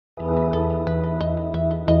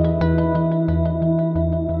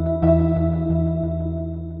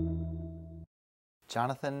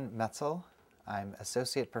Jonathan Metzl. I'm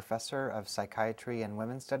Associate Professor of Psychiatry and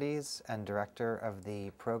Women's Studies and Director of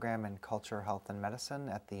the Program in Culture, Health, and Medicine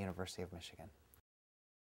at the University of Michigan.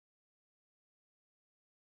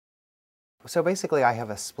 So basically, I have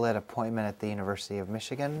a split appointment at the University of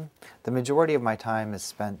Michigan. The majority of my time is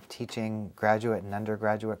spent teaching graduate and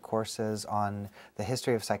undergraduate courses on the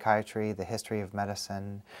history of psychiatry, the history of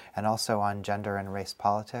medicine, and also on gender and race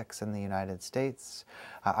politics in the United States.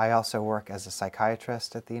 I also work as a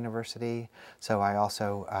psychiatrist at the university, so I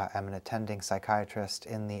also am an attending psychiatrist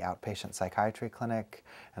in the outpatient psychiatry clinic,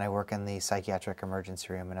 and I work in the psychiatric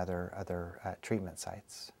emergency room and other treatment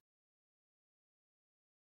sites.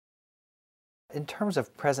 In terms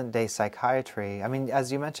of present-day psychiatry, I mean, as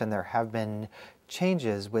you mentioned, there have been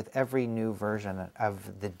changes with every new version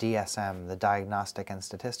of the DSM, the Diagnostic and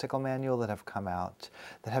Statistical Manual, that have come out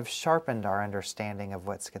that have sharpened our understanding of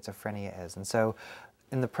what schizophrenia is. And so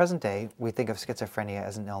in the present day, we think of schizophrenia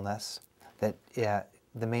as an illness, that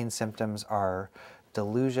the main symptoms are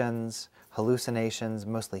delusions, hallucinations,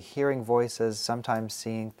 mostly hearing voices, sometimes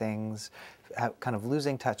seeing things, kind of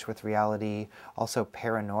losing touch with reality, also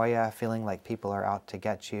paranoia, feeling like people are out to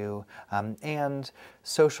get you, and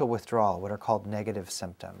social withdrawal, what are called negative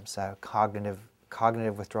symptoms,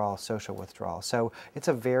 cognitive withdrawal, social withdrawal. So it's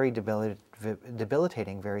a very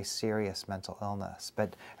debilitating, very serious mental illness.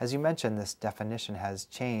 But as you mentioned, this definition has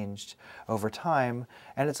changed over time,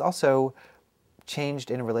 and it's also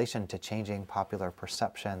changed in relation to changing popular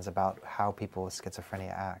perceptions about how people with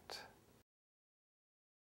schizophrenia act.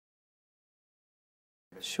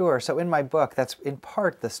 Sure. So in my book, that's in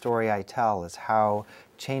part the story I tell, is how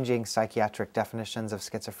changing psychiatric definitions of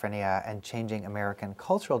schizophrenia and changing American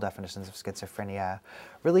cultural definitions of schizophrenia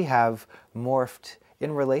really have morphed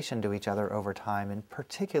in relation to each other over time, and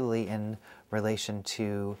particularly in relation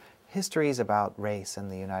to histories about race in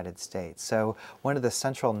the United States. So one of the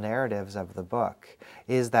central narratives of the book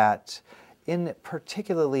is that in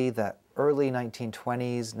particularly the early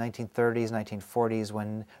 1920s, 1930s, 1940s,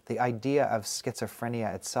 when the idea of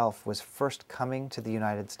schizophrenia itself was first coming to the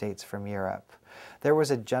United States from Europe, there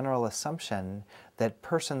was a general assumption that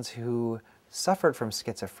persons who suffered from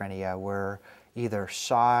schizophrenia were either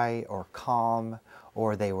shy or calm,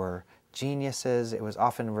 or they were geniuses. It was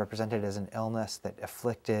often represented as an illness that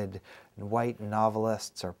afflicted white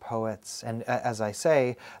novelists or poets. And as I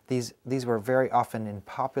say, these were very often in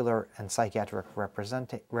popular and psychiatric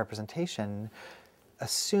representation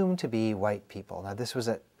assumed to be white people. Now this was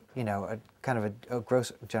a kind of a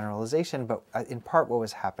gross generalization, but in part what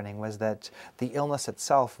was happening was that the illness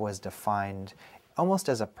itself was defined almost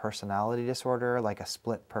as a personality disorder, like a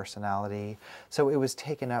split personality. So it was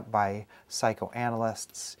taken up by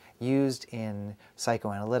psychoanalysts, used in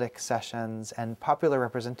psychoanalytic sessions, and popular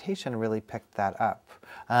representation really picked that up.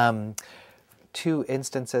 Two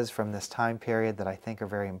instances from this time period that I think are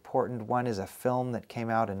very important. One is a film that came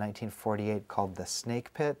out in 1948 called The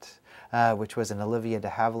Snake Pit, which was an Olivia de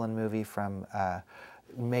Havilland movie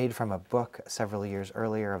made from a book several years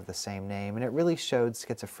earlier of the same name, and it really showed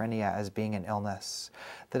schizophrenia as being an illness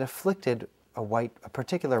that afflicted a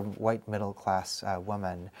particular white middle-class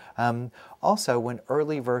woman. Also, when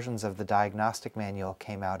early versions of the diagnostic manual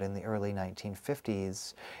came out in the early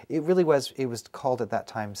 1950s, it was called at that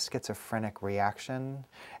time schizophrenic reaction,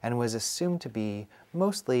 and was assumed to be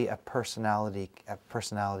mostly a personality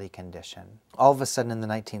condition. All of a sudden in the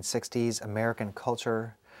 1960s, American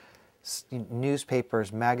culture,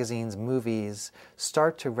 newspapers, magazines, movies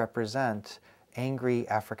start to represent angry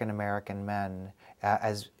African-American men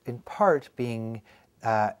as in part being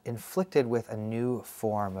inflicted with a new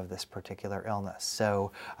form of this particular illness.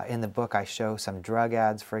 So in the book I show some drug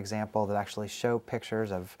ads, for example, that actually show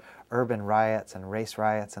pictures of urban riots and race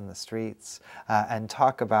riots in the streets, and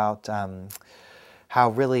talk about how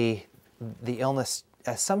really the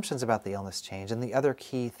assumptions about the illness change. And the other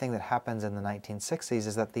key thing that happens in the 1960s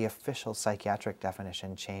is that the official psychiatric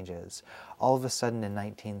definition changes. All of a sudden in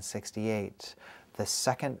 1968, the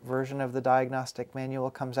second version of the diagnostic manual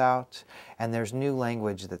comes out, and there's new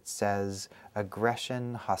language that says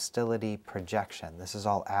aggression, hostility, projection. This is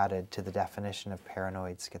all added to the definition of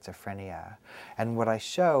paranoid schizophrenia. And what I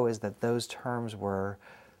show is that those terms were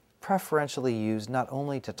preferentially used not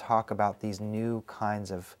only to talk about these new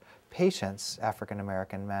kinds of patients,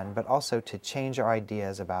 African-American men, but also to change our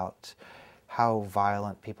ideas about how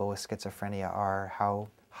violent people with schizophrenia are, how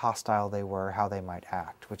hostile they were, how they might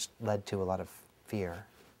act, which led to a lot of fear.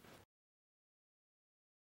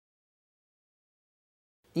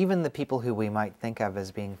 Even the people who we might think of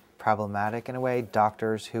as being problematic in a way,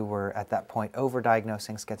 doctors who were at that point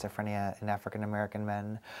overdiagnosing schizophrenia in African American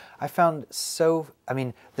men. I found I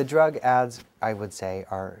mean, the drug ads, I would say,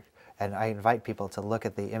 are, and I invite people to look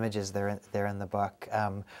at the images there in the book.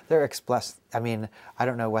 They're explicit. I mean, I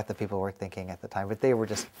don't know what the people were thinking at the time, but they were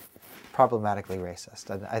just problematically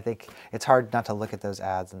racist. And I think it's hard not to look at those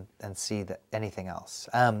ads and see anything else.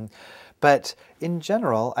 But in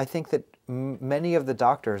general, I think that many of the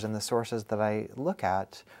doctors and the sources that I look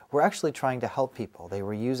at were actually trying to help people. They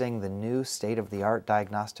were using the new state-of-the-art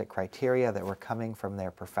diagnostic criteria that were coming from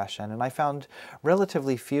their profession. And I found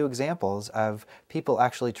relatively few examples of people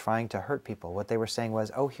actually trying to hurt people. What they were saying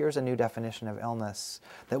was, oh, here's a new definition of illness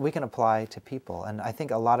that we can apply to people. And I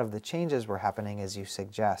think a lot of the changes were happening, as you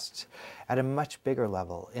suggest, at a much bigger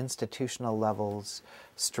level, institutional levels,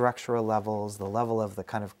 structural levels, the level of the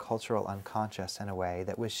kind of cultural unconscious in a way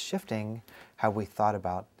that was shifting how we thought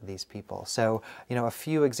about these people. So, you know, a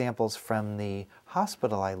few examples from the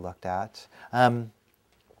hospital I looked at.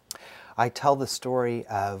 I tell the story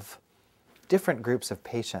of different groups of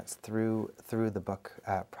patients through the book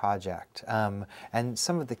project. And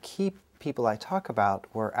some of the key people I talk about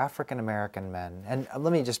were African American men. And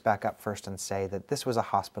let me just back up first and say that this was a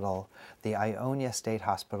hospital, the Ionia State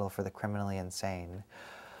Hospital for the Criminally Insane,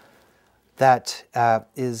 that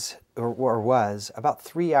is or was about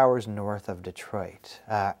 3 hours north of Detroit.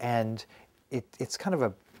 And it's kind of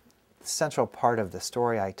a central part of the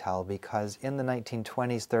story I tell, because in the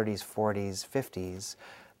 1920s, 30s, 40s, 50s,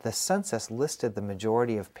 the census listed the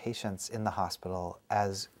majority of patients in the hospital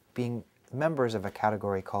as being members of a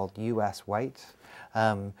category called U.S. white.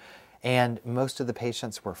 And most of the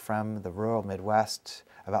patients were from the rural Midwest.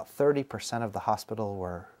 About 30% of the hospital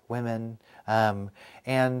were women.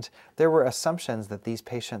 And there were assumptions that these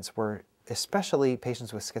patients were, especially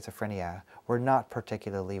patients with schizophrenia, were not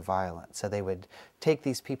particularly violent. So they would take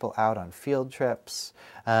these people out on field trips,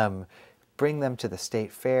 bring them to the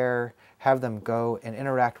state fair, have them go and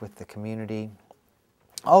interact with the community.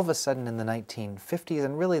 All of a sudden in the 1950s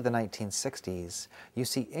and really the 1960s, you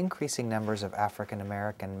see increasing numbers of African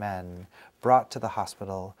American men brought to the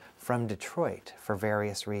hospital from Detroit for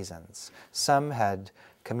various reasons. Some had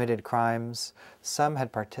committed crimes, some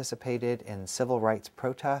had participated in civil rights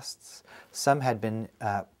protests, some had been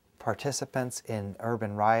participants in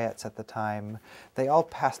urban riots at the time. They all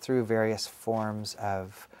passed through various forms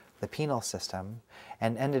of the penal system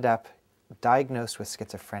and ended up diagnosed with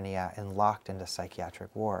schizophrenia and locked into psychiatric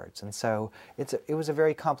wards. And so it was a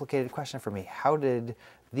very complicated question for me. How did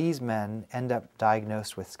these men end up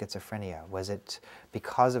diagnosed with schizophrenia? Was it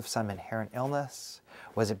because of some inherent illness?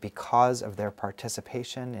 Was it because of their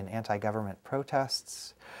participation in anti-government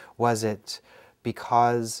protests? Was it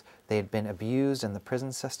because they had been abused in the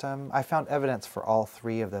prison system? I found evidence for all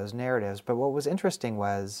three of those narratives, but what was interesting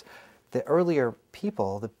was the earlier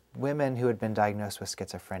people, the women who had been diagnosed with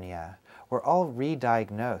schizophrenia, were all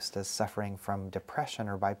re-diagnosed as suffering from depression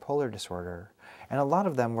or bipolar disorder. And a lot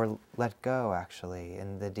of them were let go, actually,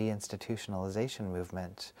 in the deinstitutionalization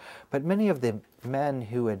movement. But many of the men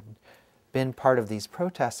who had been part of these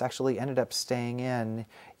protests actually ended up staying in,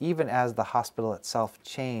 even as the hospital itself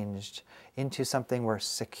changed into something where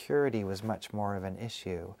security was much more of an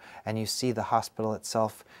issue. And you see the hospital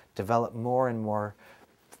itself develop more and more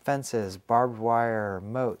fences, barbed wire,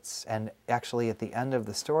 moats, and actually at the end of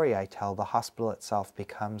the story I tell, the hospital itself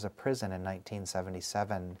becomes a prison in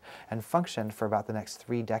 1977 and functioned for about the next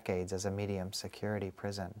 3 decades as a medium security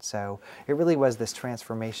prison. So it really was this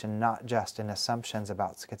transformation, not just in assumptions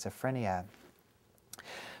about schizophrenia,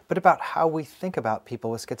 but about how we think about people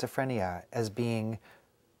with schizophrenia as being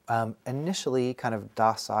initially kind of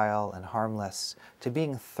docile and harmless to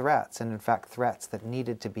being threats, and in fact threats that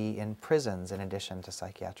needed to be in prisons in addition to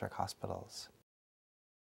psychiatric hospitals.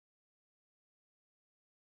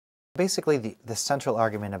 Basically, the central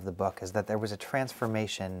argument of the book is that there was a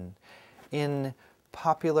transformation in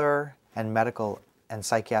popular and medical and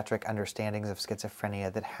psychiatric understandings of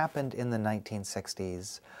schizophrenia that happened in the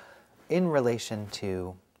 1960s in relation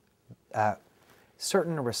to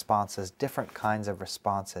certain responses, different kinds of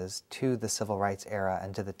responses to the civil rights era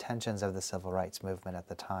and to the tensions of the civil rights movement at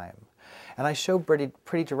the time. And I show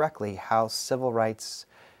pretty directly how civil rights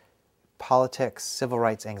politics, civil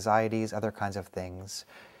rights anxieties, other kinds of things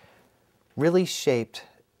really shaped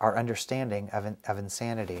our understanding of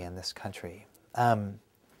insanity in this country. And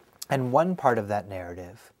one part of that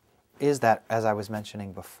narrative is that, as I was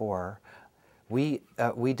mentioning before, we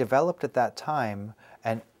developed at that time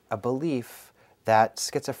a belief that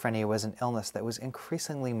schizophrenia was an illness that was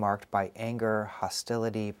increasingly marked by anger,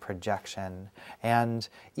 hostility, projection. And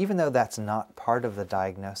even though that's not part of the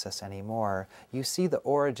diagnosis anymore, you see the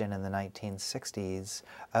origin in the 1960s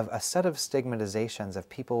of a set of stigmatizations of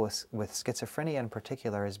people with schizophrenia in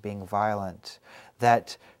particular as being violent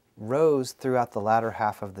that rose throughout the latter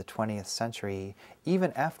half of the 20th century,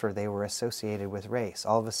 even after they were associated with race.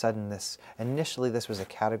 All of a sudden, initially this was a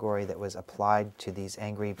category that was applied to these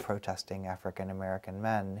angry, protesting African American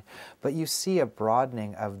men, but you see a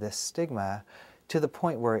broadening of this stigma to the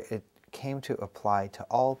point where it came to apply to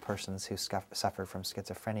all persons who suffered from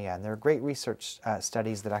schizophrenia. And there are great research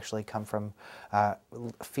studies that actually come from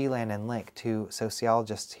Phelan and Link, two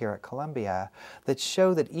sociologists here at Columbia, that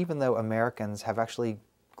show that even though Americans have actually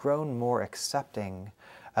grown more accepting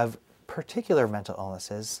of particular mental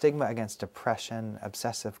illnesses, stigma against depression,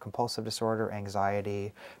 obsessive compulsive disorder,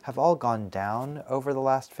 anxiety, have all gone down over the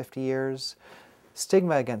last 50 years.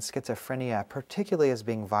 Stigma against schizophrenia, particularly as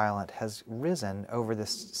being violent, has risen over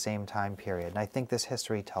this same time period. And I think this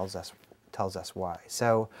history tells us why.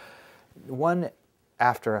 So one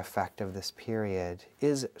after effect of this period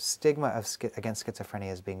is stigma against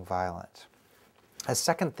schizophrenia as being violent. A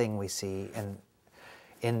second thing we see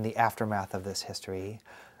in the aftermath of this history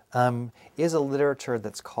is a literature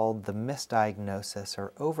that's called the misdiagnosis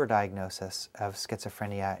or overdiagnosis of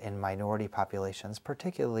schizophrenia in minority populations,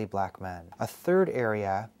 particularly black men. A third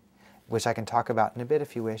area, which I can talk about in a bit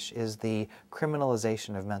if you wish, is the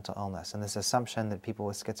criminalization of mental illness and this assumption that people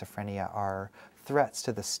with schizophrenia are threats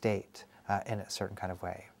to the state in a certain kind of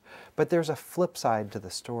way. But there's a flip side to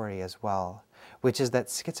the story as well, which is that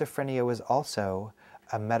schizophrenia was also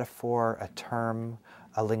a metaphor, a term,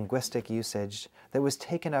 a linguistic usage that was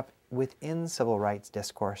taken up within civil rights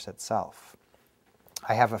discourse itself.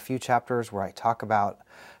 I have a few chapters where I talk about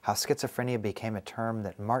how schizophrenia became a term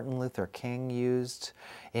that Martin Luther King used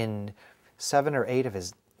in 7 or 8 of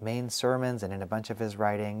his main sermons and in a bunch of his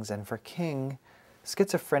writings. And for King,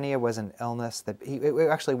 schizophrenia was an illness it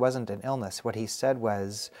actually wasn't an illness. What he said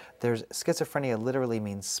was, schizophrenia literally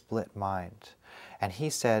means split mind. And he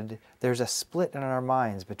said, there's a split in our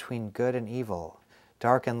minds between good and evil,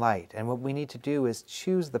 dark and light, and what we need to do is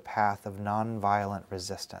choose the path of nonviolent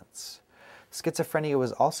resistance. Schizophrenia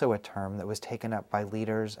was also a term that was taken up by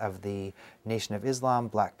leaders of the Nation of Islam,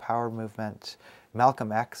 Black Power movement.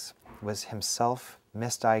 Malcolm X was himself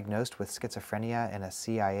misdiagnosed with schizophrenia in a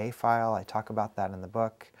CIA file. I talk about that in the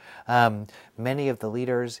book. Many of the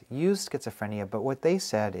leaders used schizophrenia, but what they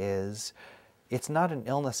said is, it's not an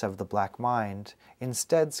illness of the black mind.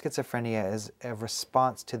 Instead, schizophrenia is a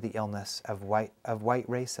response to the illness of white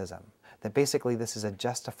racism. That basically this is a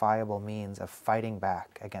justifiable means of fighting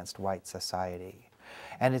back against white society.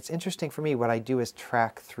 And it's interesting for me, what I do is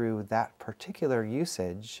track through that particular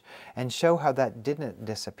usage and show how that didn't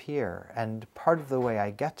disappear. And part of the way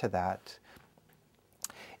I get to that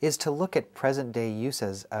is to look at present-day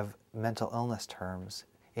uses of mental illness terms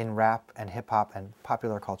in rap and hip-hop and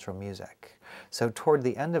popular cultural music. So toward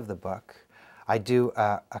the end of the book, I do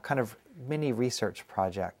a kind of mini research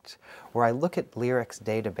project where I look at lyrics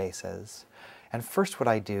databases. And first what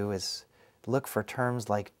I do is look for terms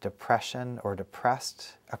like depression or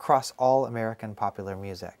depressed across all American popular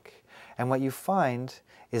music. And what you find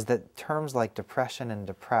is that terms like depression and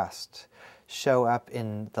depressed show up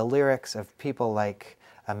in the lyrics of people like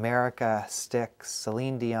America, Styx,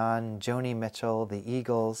 Celine Dion, Joni Mitchell, the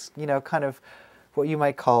Eagles, you know, kind of what you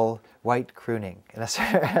might call white crooning in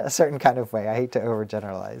a certain kind of way. I hate to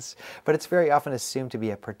overgeneralize, but it's very often assumed to be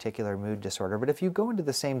a particular mood disorder. But if you go into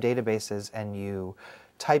the same databases and you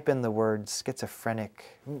type in the word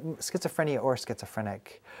schizophrenia or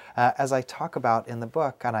schizophrenic, as I talk about in the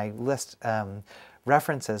book, and I list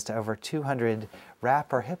references to over 200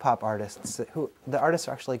 rap or hip-hop artists who the artists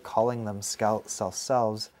are actually calling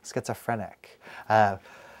themselves schizophrenic.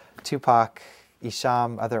 Tupac,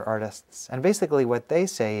 Isham, other artists. And basically what they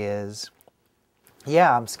say is,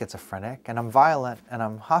 yeah, I'm schizophrenic, and I'm violent, and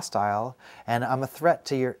I'm hostile, and I'm a threat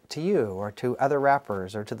to you, or to other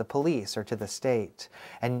rappers, or to the police, or to the state,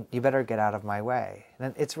 and you better get out of my way.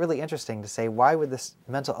 And it's really interesting to say, why would this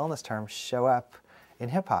mental illness term show up in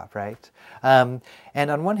hip-hop, right? And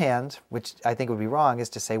on one hand, which I think would be wrong, is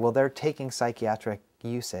to say, well, they're taking psychiatric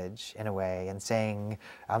usage in a way and saying,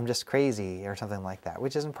 I'm just crazy, or something like that,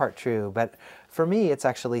 which is in part true. But for me, it's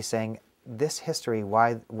actually saying this history,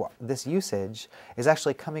 why this usage is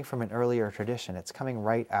actually coming from an earlier tradition. It's coming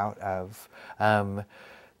right out of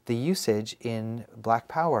the usage in Black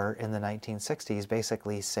Power in the 1960s,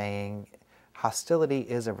 basically saying hostility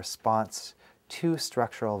is a response to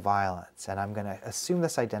structural violence, and I'm going to assume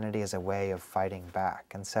this identity as a way of fighting back.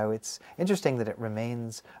 And so it's interesting that it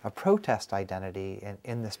remains a protest identity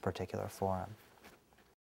in this particular forum.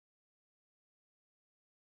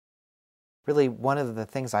 Really, one of the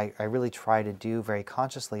things I really try to do very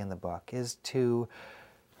consciously in the book is to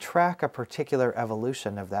track a particular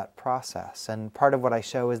evolution of that process. And part of what I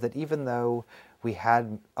show is that even though we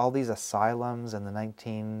had all these asylums in the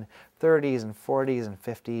 1930s and 40s and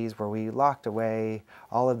 50s where we locked away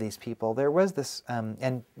all of these people, there was this,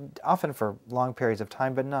 and often for long periods of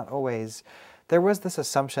time, but not always, there was this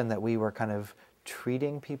assumption that we were kind of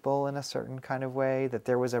treating people in a certain kind of way, that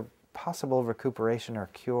there was a possible recuperation or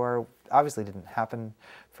cure. Obviously didn't happen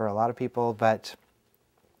for a lot of people, but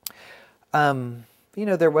you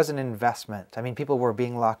know, there was an investment. I mean, people were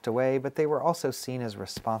being locked away, but they were also seen as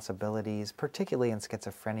responsibilities, particularly in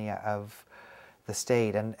schizophrenia, of the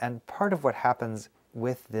state. And part of what happens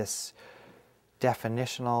with this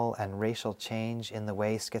definitional and racial change in the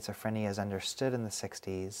way schizophrenia is understood in the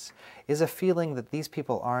 60s is a feeling that these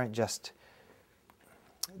people aren't just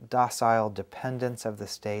docile dependents of the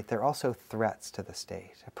state, they're also threats to the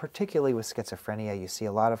state. Particularly with schizophrenia, you see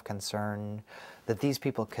a lot of concern that these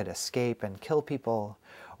people could escape and kill people,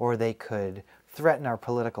 or they could threaten our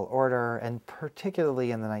political order, and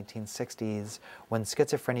particularly in the 1960s, when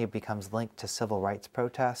schizophrenia becomes linked to civil rights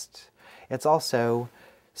protests, it's also,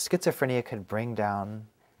 schizophrenia could bring down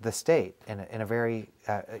the state in a very,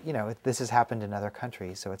 you know, this has happened in other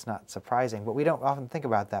countries, so it's not surprising, but we don't often think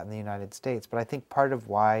about that in the United States. But I think part of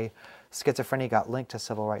why schizophrenia got linked to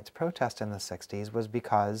civil rights protest in the 60s was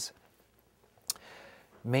because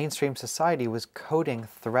mainstream society was coding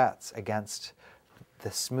threats against the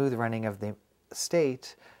smooth running of the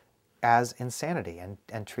state as insanity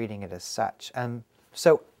and treating it as such. And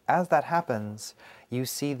so as that happens, you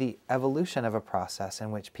see the evolution of a process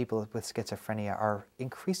in which people with schizophrenia are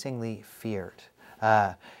increasingly feared.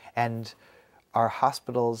 And our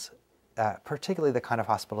hospitals, particularly the kind of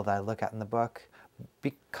hospital that I look at in the book,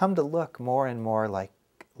 come to look more and more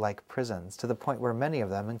like prisons, to the point where many of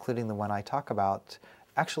them, including the one I talk about,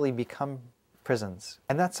 actually become prisons.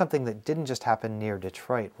 And that's something that didn't just happen near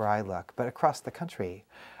Detroit, where I look, but across the country.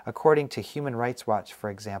 According to Human Rights Watch, for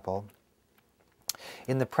example,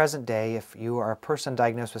 in the present day, if you are a person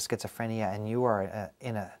diagnosed with schizophrenia and you are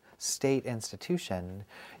in a state institution,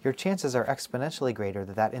 your chances are exponentially greater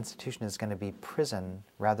that that institution is going to be prison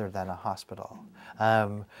rather than a hospital.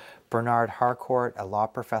 Bernard Harcourt, a law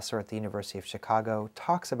professor at the University of Chicago,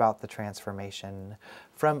 talks about the transformation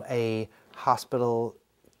from a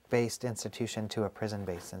hospital-based institution to a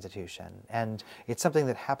prison-based institution. And it's something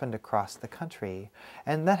that happened across the country.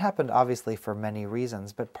 And that happened obviously for many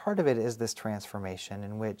reasons, but part of it is this transformation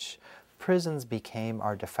in which prisons became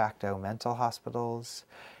our de facto mental hospitals,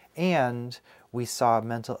 and we saw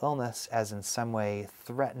mental illness as in some way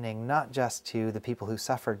threatening not just to the people who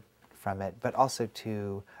suffered from it, but also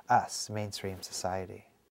to us, mainstream society.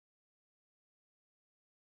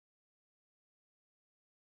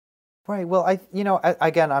 Right, well,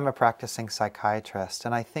 again, I'm a practicing psychiatrist,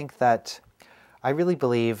 and I think that I really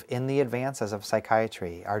believe in the advances of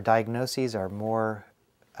psychiatry. Our diagnoses are more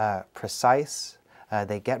precise.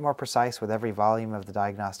 They get more precise with every volume of the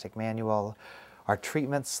diagnostic manual. Our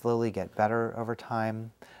treatments slowly get better over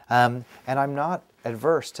time. And I'm not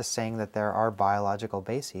adverse to saying that there are biological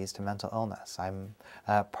bases to mental illness. I'm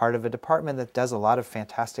part of a department that does a lot of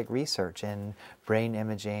fantastic research in brain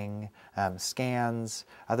imaging, scans,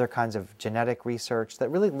 other kinds of genetic research that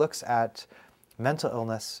really looks at mental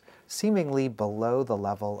illness seemingly below the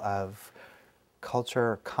level of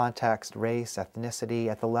culture, context, race, ethnicity,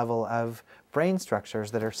 at the level of brain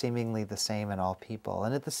structures that are seemingly the same in all people.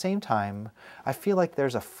 And at the same time, I feel like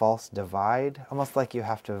there's a false divide, almost like you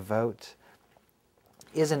have to vote,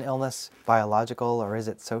 is an illness biological or is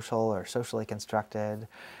it social or socially constructed?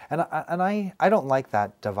 And I don't like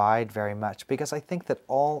that divide very much, because I think that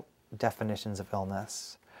all definitions of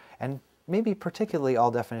illness, and maybe particularly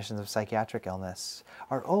all definitions of psychiatric illness,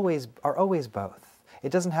 are always both.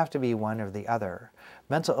 It doesn't have to be one or the other.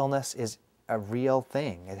 Mental illness is a real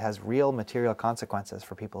thing. It has real material consequences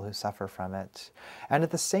for people who suffer from it. And at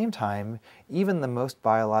the same time, even the most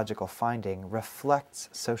biological finding reflects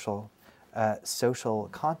social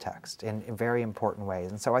context in very important ways.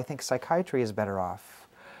 And so I think psychiatry is better off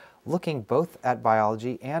looking both at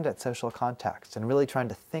biology and at social context and really trying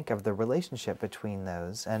to think of the relationship between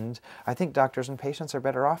those. And I think doctors and patients are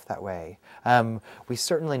better off that way. We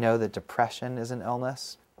certainly know that depression is an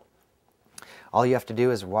illness. All you have to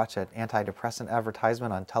do is watch an antidepressant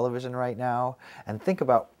advertisement on television right now and think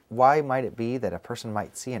about why might it be that a person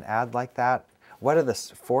might see an ad like that what are the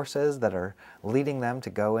forces that are leading them to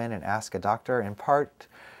go in and ask a doctor? In part,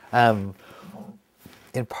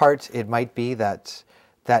 it might be that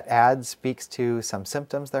that ad speaks to some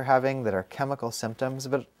symptoms they're having that are chemical symptoms,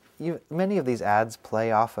 but many of these ads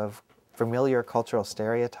play off of familiar cultural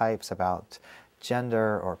stereotypes about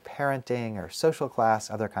gender or parenting or social class,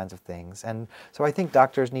 other kinds of things. And so I think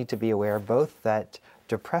doctors need to be aware both that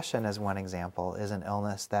depression, as one example, is an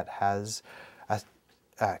illness that has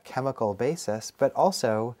a chemical basis, but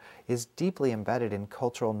also is deeply embedded in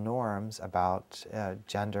cultural norms about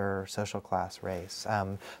gender, social class, race.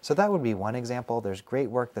 So that would be one example. There's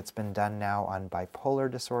great work that's been done now on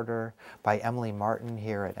bipolar disorder by Emily Martin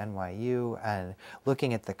here at NYU, and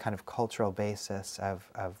looking at the kind of cultural basis of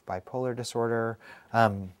bipolar disorder.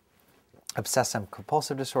 Obsessive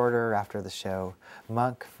compulsive disorder, after the show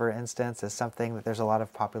Monk, for instance, is something that there's a lot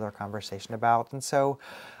of popular conversation about. And so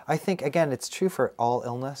I think, again, it's true for all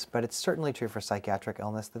illness, but it's certainly true for psychiatric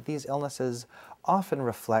illness, that these illnesses often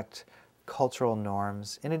reflect cultural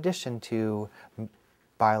norms in addition to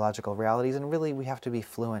biological realities, and really we have to be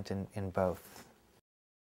fluent in both.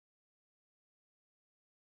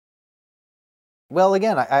 Well,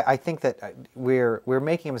 again, I think that we're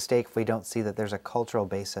making a mistake if we don't see that there's a cultural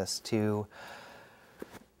basis to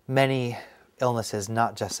many illnesses,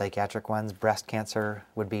 not just psychiatric ones. Breast cancer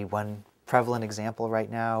would be one prevalent example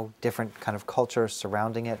right now, different kind of cultures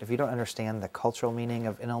surrounding it. If you don't understand the cultural meaning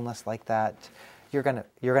of an illness like that, you're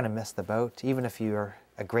gonna miss the boat, even if you're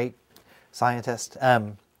a great scientist.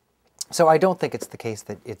 So I don't think it's the case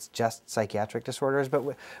that it's just psychiatric disorders, but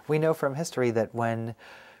we know from history that when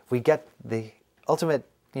we get the ultimate,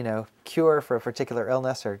 cure for a particular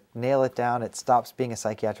illness or nail it down, it stops being a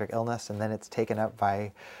psychiatric illness, and then it's taken up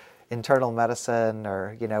by internal medicine,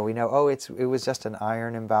 or we know, oh, it was just an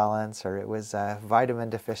iron imbalance, or it was a vitamin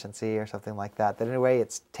deficiency or something like that. That in a way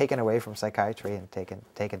it's taken away from psychiatry and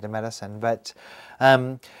taken to medicine. But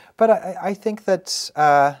I think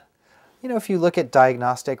that if you look at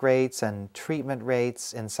diagnostic rates and treatment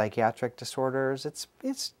rates in psychiatric disorders, it's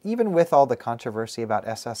even with all the controversy about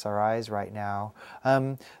SSRIs right now,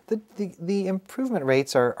 the improvement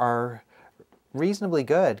rates are reasonably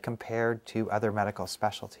good compared to other medical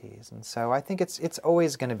specialties. And so I think it's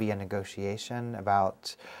always going to be a negotiation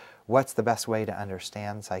about what's the best way to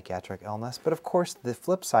understand psychiatric illness. But of course, the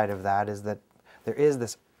flip side of that is that there is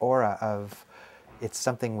this aura of it's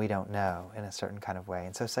something we don't know in a certain kind of way.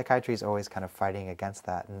 And so psychiatry is always kind of fighting against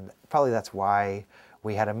that. And probably that's why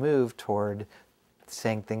we had a move toward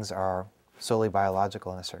saying things are solely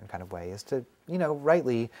biological in a certain kind of way, is to,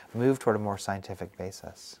 rightly move toward a more scientific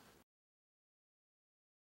basis.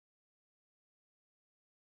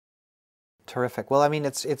 Terrific. Well, I mean,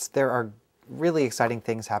 there are really exciting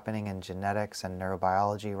things happening in genetics and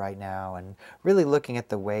neurobiology right now, and really looking at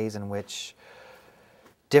the ways in which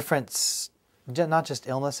different, not just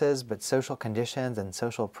illnesses, but social conditions and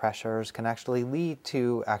social pressures can actually lead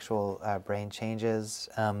to actual brain changes.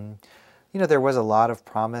 There was a lot of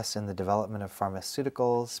promise in the development of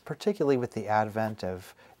pharmaceuticals, particularly with the advent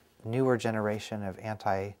of newer generation of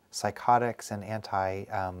antipsychotics and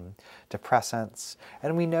antidepressants.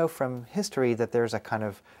 And we know from history that there's a kind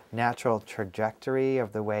of natural trajectory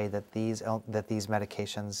of the way that these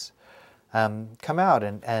medications come out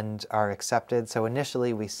and are accepted. So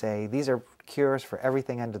initially we say these are cures for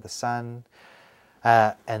everything under the sun,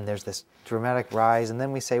 and there's this dramatic rise, and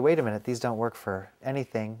then we say, wait a minute, these don't work for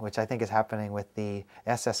anything, which I think is happening with the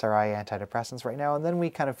SSRI antidepressants right now, and then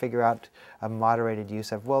we kind of figure out a moderated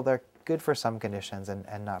use of, well, they're good for some conditions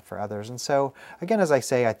and not for others. And so, again, as I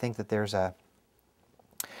say, I think that there's a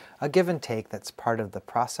give and take that's part of the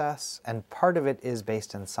process, and part of it is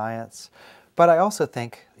based in science. But I also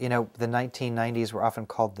think, the 1990s were often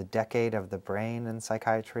called the decade of the brain in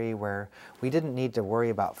psychiatry, where we didn't need to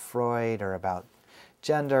worry about Freud or about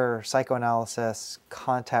gender, psychoanalysis,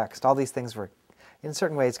 context. All these things were, in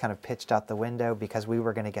certain ways, kind of pitched out the window because we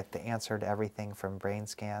were going to get the answer to everything from brain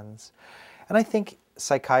scans. And I think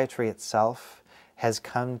psychiatry itself has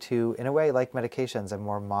come to, in a way, like medications, a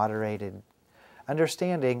more moderated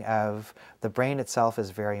understanding of the brain itself is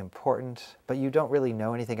very important, but you don't really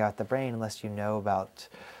know anything about the brain unless you know about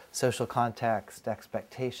social context,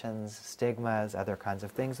 expectations, stigmas, other kinds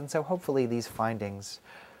of things. And so hopefully these findings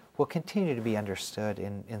will continue to be understood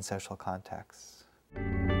in social contexts.